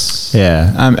 Yes.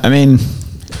 Yeah. I mean,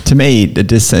 to me,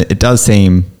 it does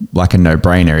seem like a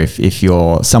no-brainer if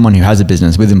you're someone who has a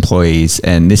business with employees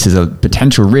and this is a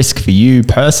potential risk for you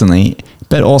personally,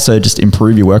 but also just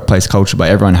improve your workplace culture by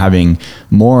everyone having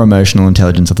more emotional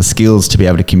intelligence or the skills to be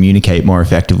able to communicate more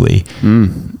effectively.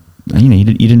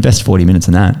 You'd invest 40 minutes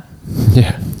in that.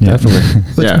 Yeah, definitely.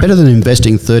 Well, it's better than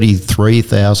investing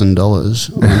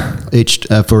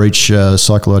 $33,000 for each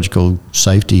psychological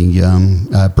safety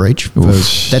breach.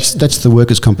 That's the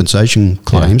workers' compensation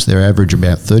claims. They're average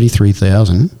about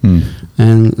 $33,000,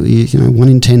 and 1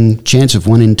 in 10 chance of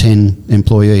 1 in 10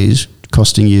 employees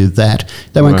costing you that.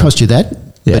 They won't cost you that,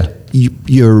 but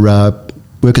your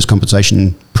workers'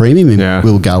 compensation premium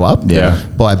will go up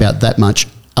by about that much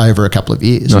over a couple of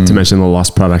years. Not to mention the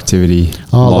lost productivity,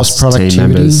 lost team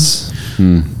members.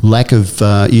 Lack of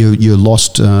your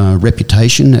lost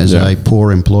reputation as a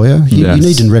poor employer. You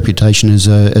need a reputation as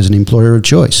an employer of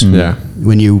choice.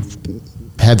 When you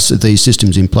have these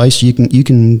systems in place, you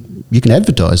can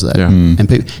advertise that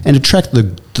and attract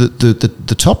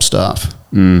the top staff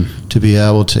to be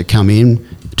able to come in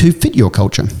to fit your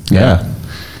culture. Yeah,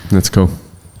 that's cool.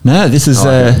 No, this is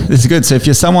good. So if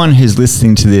you're someone who's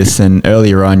listening to this and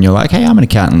earlier on you're like, hey, I'm an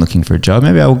accountant looking for a job,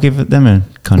 maybe I will give them a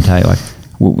contact. Like,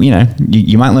 well,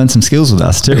 you might learn some skills with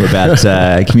us too about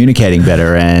communicating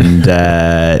better and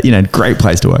great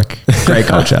place to work, great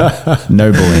culture,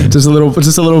 no bullying. Just a little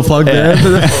plug there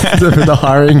for the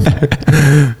hiring.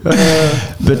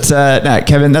 But no,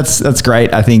 Kevin, that's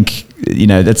great. I think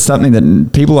that's something that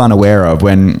people aren't aware of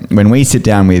when we sit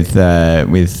down with a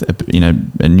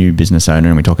new business owner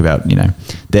and we talk about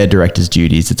their director's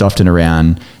duties. It's often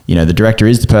around the director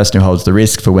is the person who holds the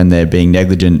risk for when they're being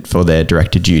negligent for their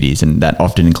director duties, and that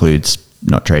often includes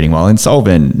not trading while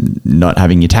insolvent, not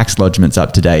having your tax lodgements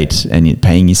up to date, and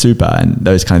paying your super, and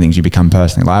those kind of things you become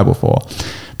personally liable for.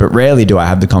 But rarely do I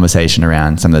have the conversation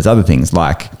around some of those other things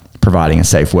like providing a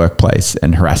safe workplace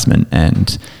and harassment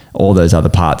and all those other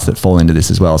parts that fall into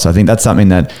this as well. So I think that's something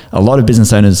that a lot of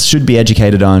business owners should be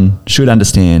educated on, should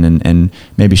understand, and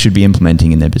maybe should be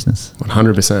implementing in their business.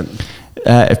 100%.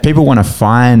 If people want to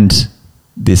find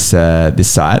this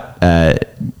site,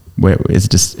 where is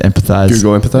it? Just Empathize?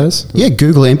 Google Empathize? Yeah,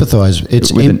 Google Empathize.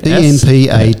 It's With an S?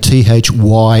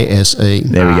 EMPATHYSE.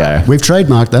 There we go. We've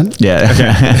trademarked that. Yeah.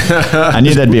 I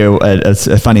knew there'd be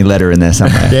a funny letter in there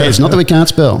somewhere. Yeah, it's not that we can't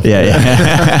spell. Yeah.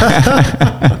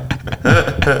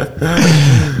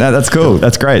 No, that's cool.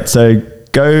 That's great. So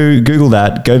go Google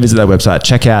that. Go visit that website.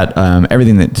 Check out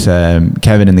everything that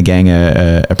Kevin and the gang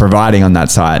are providing on that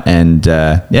site. And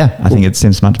I think it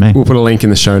seems smart to me. We'll put a link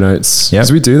in the show notes. Yep.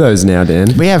 Because we do those now,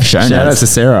 Dan. We have show notes. Shout out to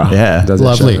Sarah. Yeah. Does our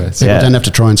Lovely. show notes. People don't have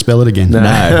to try and spell it again. No,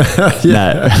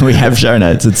 no, we have show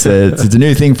notes. It's a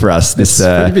new thing for us. This It's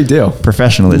a pretty big deal.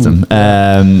 professionalism.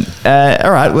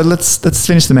 All right. Well, let's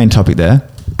finish the main topic there.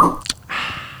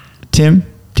 Tim,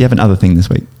 do you have another thing this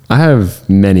week? I have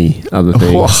many other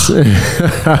things.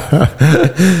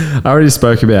 I already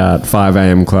spoke about 5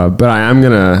 a.m. Club, but I am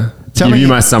going to give you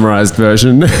my summarized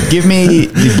version. Give me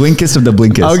the blinkest of the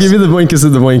blinkest. I'll give you the blinkest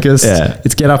of the blinkest. Yeah.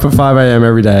 It's get up at 5 a.m.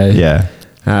 every day. Yeah.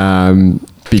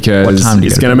 Because What time do you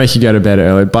it's go to going to bed? make you go to bed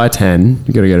early. By 10,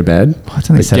 you got to go to bed. Oh, it's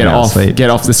only But 7 hours sleep. Get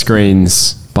off the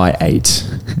screens by 8.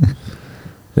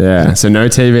 Yeah, so no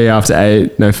TV after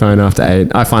 8, no phone after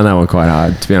 8. I find that one quite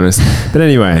hard, to be honest. But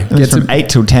anyway, Get from 8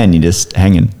 till 10, you're just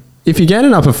hanging. if you're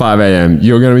getting up at 5 a.m.,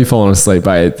 you're going to be falling asleep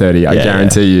by 8:30. I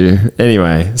guarantee you.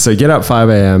 Anyway, so get up 5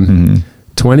 a.m.,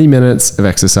 20 minutes of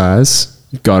exercise,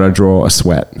 got to draw a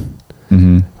sweat.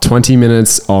 20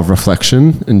 minutes of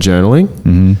reflection and journaling.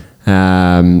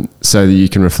 So that you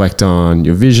can reflect on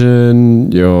your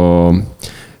vision, your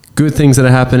good things that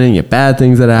are happening, your bad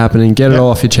things that are happening, get it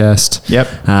all off your chest.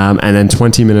 And then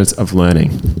 20 minutes of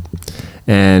learning.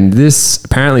 And this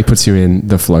apparently puts you in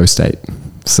the flow state.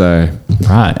 So,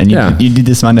 Right. And you did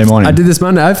this Monday morning. I did this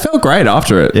Monday. I felt great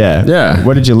after it. Yeah.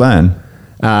 What did you learn?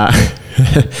 I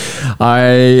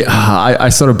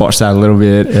sort of botched that a little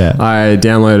bit. Yeah. I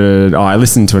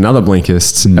listened to another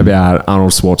Blinkist about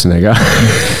Arnold Schwarzenegger.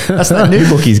 That's that new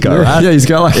book he's got, right? Yeah, he's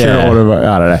got like an auto,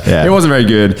 I don't know. Yeah. It wasn't very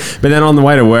good. But then on the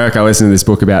way to work, I listened to this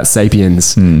book about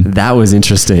sapiens. That was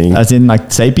interesting. As in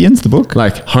like Sapiens, the book?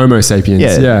 Like Homo sapiens.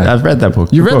 Yeah. I've read that book.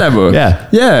 You read that book? Yeah.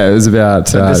 Yeah, it was about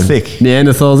This thick.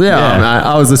 Neanderthals. Yeah,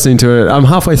 I was listening to it. I'm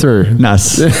halfway through.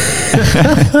 Nice.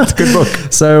 It's a good book.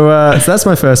 So that's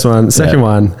my first one. Second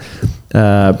one,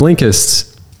 Blinkist.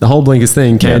 The whole Blinkist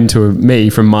thing came to me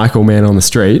from Michael Man on the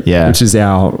Street, which is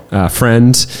our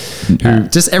friend who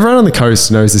just everyone on the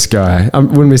coast knows this guy. I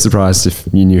wouldn't be surprised if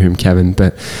you knew him, Kevin.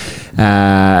 But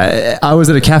I was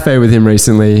at a cafe with him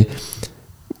recently.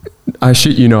 I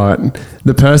shit you not.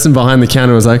 The person behind the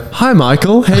counter was like, "Hi,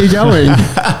 Michael. How you going?"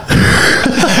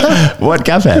 What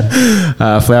cafe?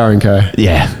 Flower and Co.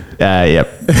 Yeah. Yep.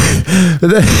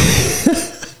 But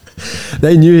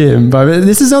they knew him, but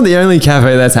this is not the only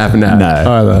cafe that's happened at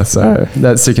either. So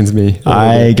that sickens me.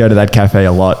 I go to that cafe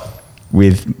a lot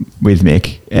with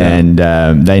Mick, and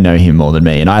they know him more than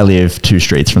me, and I live 2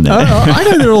 streets from there. I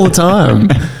go there all the time.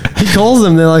 He calls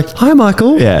them. They're like, "Hi,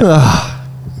 Michael." Yeah. Ugh,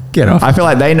 get off. I feel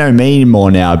like they know me more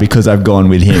now because I've gone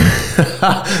with him.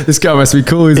 This guy must be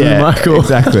cool. He's with Michael.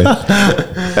 Exactly.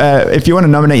 If you want to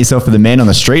nominate yourself for the Man on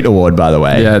the Street Award, by the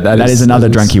way, that is another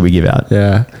drunkie we give out.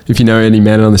 Yeah. If you know any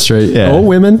men on the street or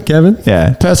women, Kevin.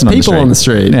 Yeah. People on the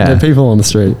street. Yeah. Yeah, people on the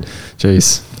street.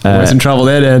 Jeez. Always in trouble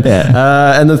there, Dan.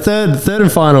 Yeah. And the third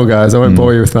and final, guys, I won't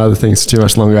bore you with my other things too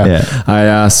much longer. Yeah.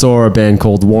 I saw a band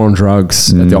called War on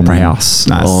Drugs at the Opera House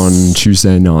on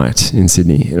Tuesday night in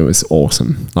Sydney. And it was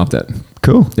awesome. Loved it.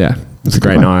 Cool. Yeah. It was a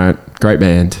great night. Great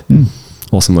band.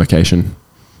 Awesome location.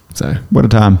 So what a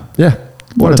time. Yeah.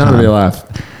 What a time to be alive.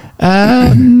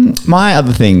 My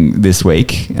other thing this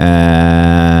week,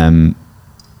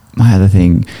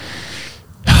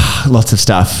 lots of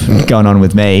stuff going on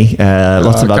with me.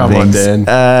 Lots of other things.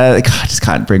 I just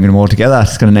can't bring them all together. I'm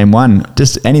just going to name one.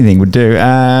 Just anything would do. All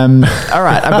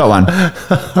right, I've got one.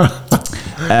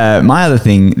 My other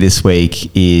thing this week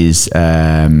is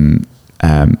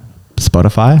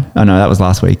Spotify. Oh no, that was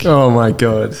last week. Oh my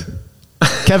God.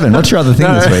 Kevin, what's your other thing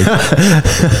this week?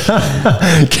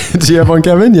 Do you have one,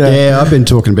 Kevin? Yeah, I've been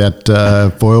talking about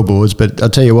foil boards, but I'll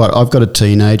tell you what, I've got a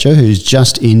teenager who's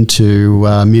just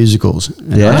into musicals.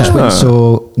 And I just went and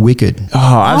saw Wicked. Oh,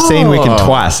 I've seen Wicked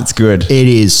twice. It's good. It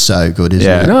is so good, isn't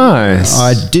it? Nice.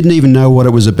 I didn't even know what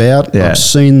it was about. Yeah. I've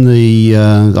seen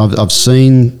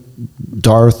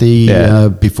Dorothy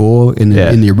before in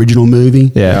the original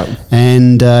movie. Yeah.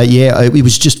 And it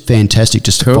was just fantastic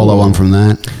just to follow on from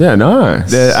that. Yeah,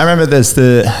 nice. I remember there's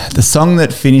the song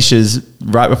that finishes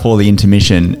right before the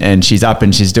intermission, and she's up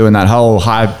and she's doing that whole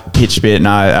high pitched bit,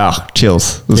 and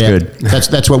chills. It was good.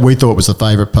 That's what we thought was the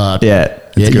favourite part. Yeah.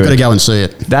 You've got to go and see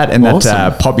it. That and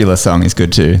that Popular song is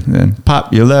good too.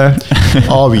 Popular.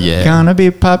 Oh, yeah. Gonna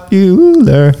be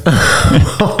popular.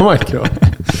 Oh, my God.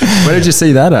 Where did you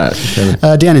see that at,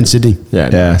 Kevin? Down in Sydney. Yeah,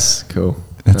 nice. Cool.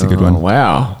 That's a good one.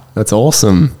 Wow. That's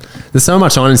awesome. There's so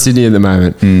much on in Sydney at the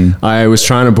moment. I was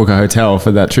trying to book a hotel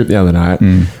for that trip the other night.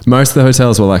 Most of the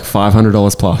hotels were like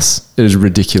 $500 plus. It is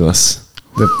ridiculous,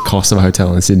 the cost of a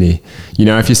hotel in Sydney. You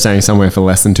know, if you're staying somewhere for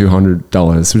less than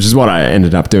 $200, which is what I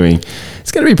ended up doing,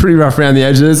 it's going to be pretty rough around the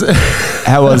edges.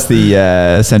 How was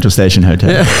the Central Station Hotel?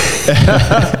 Yeah.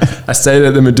 I stayed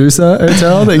at the Medusa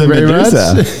Hotel. Thank you very much.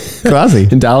 Classy.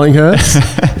 In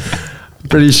Darlinghurst.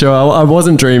 Pretty sure I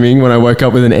wasn't dreaming when I woke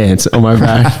up with an ant on my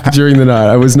back during the night.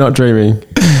 I was not dreaming,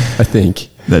 I think.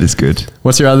 That is good.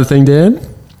 What's your other thing, Dan?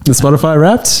 The Spotify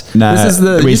Wrapped? No,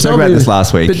 we spoke about this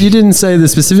last week. But you didn't say the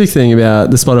specific thing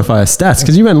about the Spotify stats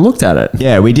because you went and looked at it.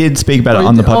 Yeah, we did speak about it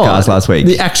on the podcast last week.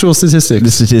 The actual statistics.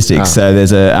 The statistics. So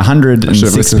there's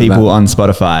 106 people on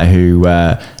Spotify who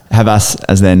have us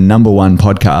as their number one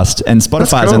podcast, and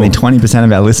Spotify is only 20%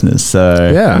 of our listeners.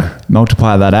 So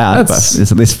multiply that out. There's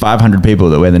at least 500 people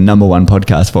that we're the number one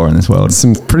podcast for in this world.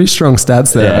 Some pretty strong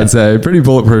stats there, I'd say. Pretty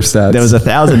bulletproof stats. There was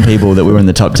 1,000 people that we were in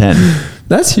the top 10.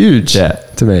 That's huge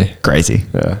to me. Crazy.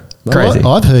 Yeah. Crazy.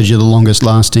 Well, I've heard you're the longest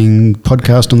lasting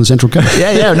podcast on the Central Coast.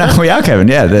 No, we are, Kevin.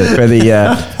 Yeah,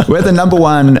 we're the number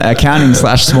one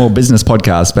accounting/small business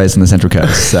podcast based on the Central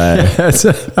Coast. So,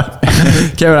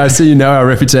 Kevin, I see you know our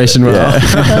reputation well.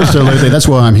 Yeah. Absolutely, that's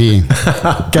why I'm here.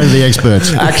 Go to the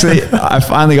experts. Actually, I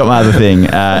finally got my other thing,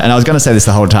 and I was going to say this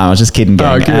the whole time. I was just kidding,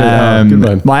 gang. Good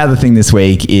one. My other thing this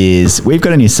week is we've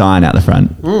got a new sign out the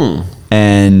front.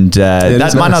 And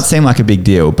that might not seem like a big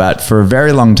deal, but for a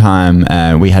very long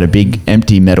time, we had a big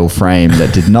empty metal frame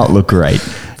that did not look great.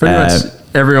 Pretty much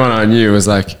everyone I knew was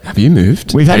like, have you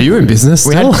moved? Are you in business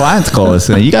We still? had clients call us,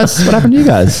 you guys, what happened to you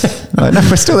guys? Like, no,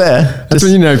 we're still there. That's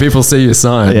when you know people see your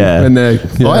sign. Yeah. When they're,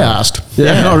 I asked.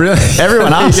 Yeah. Oh, really?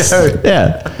 Everyone asks.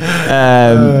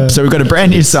 Yeah. So we've got a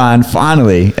brand new sign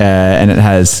finally, and it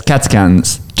has Cats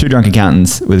Accountants, Two Drunk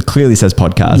Accountants, with clearly says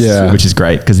podcast, which is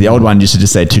great because the old one used to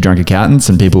just say Two Drunk Accountants,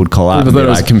 and people would call up. People thought it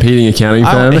was a competing accounting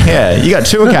firm. You got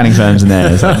two accounting firms in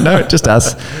there. It's like, no, just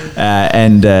us.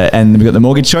 And we've got the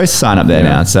Mortgage Choice sign up there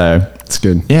now. So it's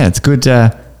good. Yeah, it's good.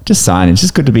 Just sign. It's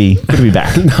just good to be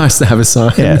back. Nice to have a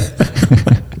sign. Yeah.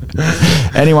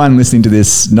 Anyone listening to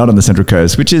this not on the Central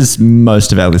Coast, which is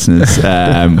most of our listeners,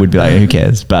 would be like, who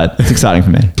cares? But it's exciting for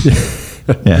me.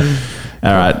 Yeah.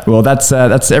 All right. Well, that's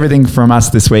everything from us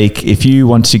this week. If you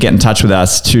want to get in touch with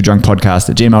us,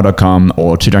 twodrunkpodcast@gmail.com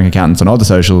or Two Drunk Accountants on all the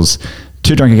socials,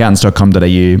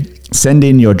 twodrunkaccountants.com.au. Send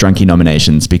in your drunkie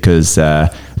nominations because we're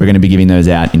going to be giving those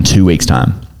out in 2 weeks'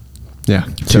 time. Yeah.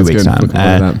 2 weeks'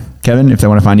 time. Kevin, if they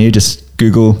want to find you, just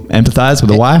Google Empathise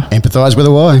with a Y. Empathise with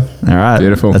a Y. All right.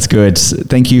 Beautiful. That's good.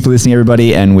 Thank you for listening,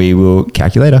 everybody, and we will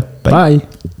catch you later. Bye.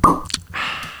 Bye.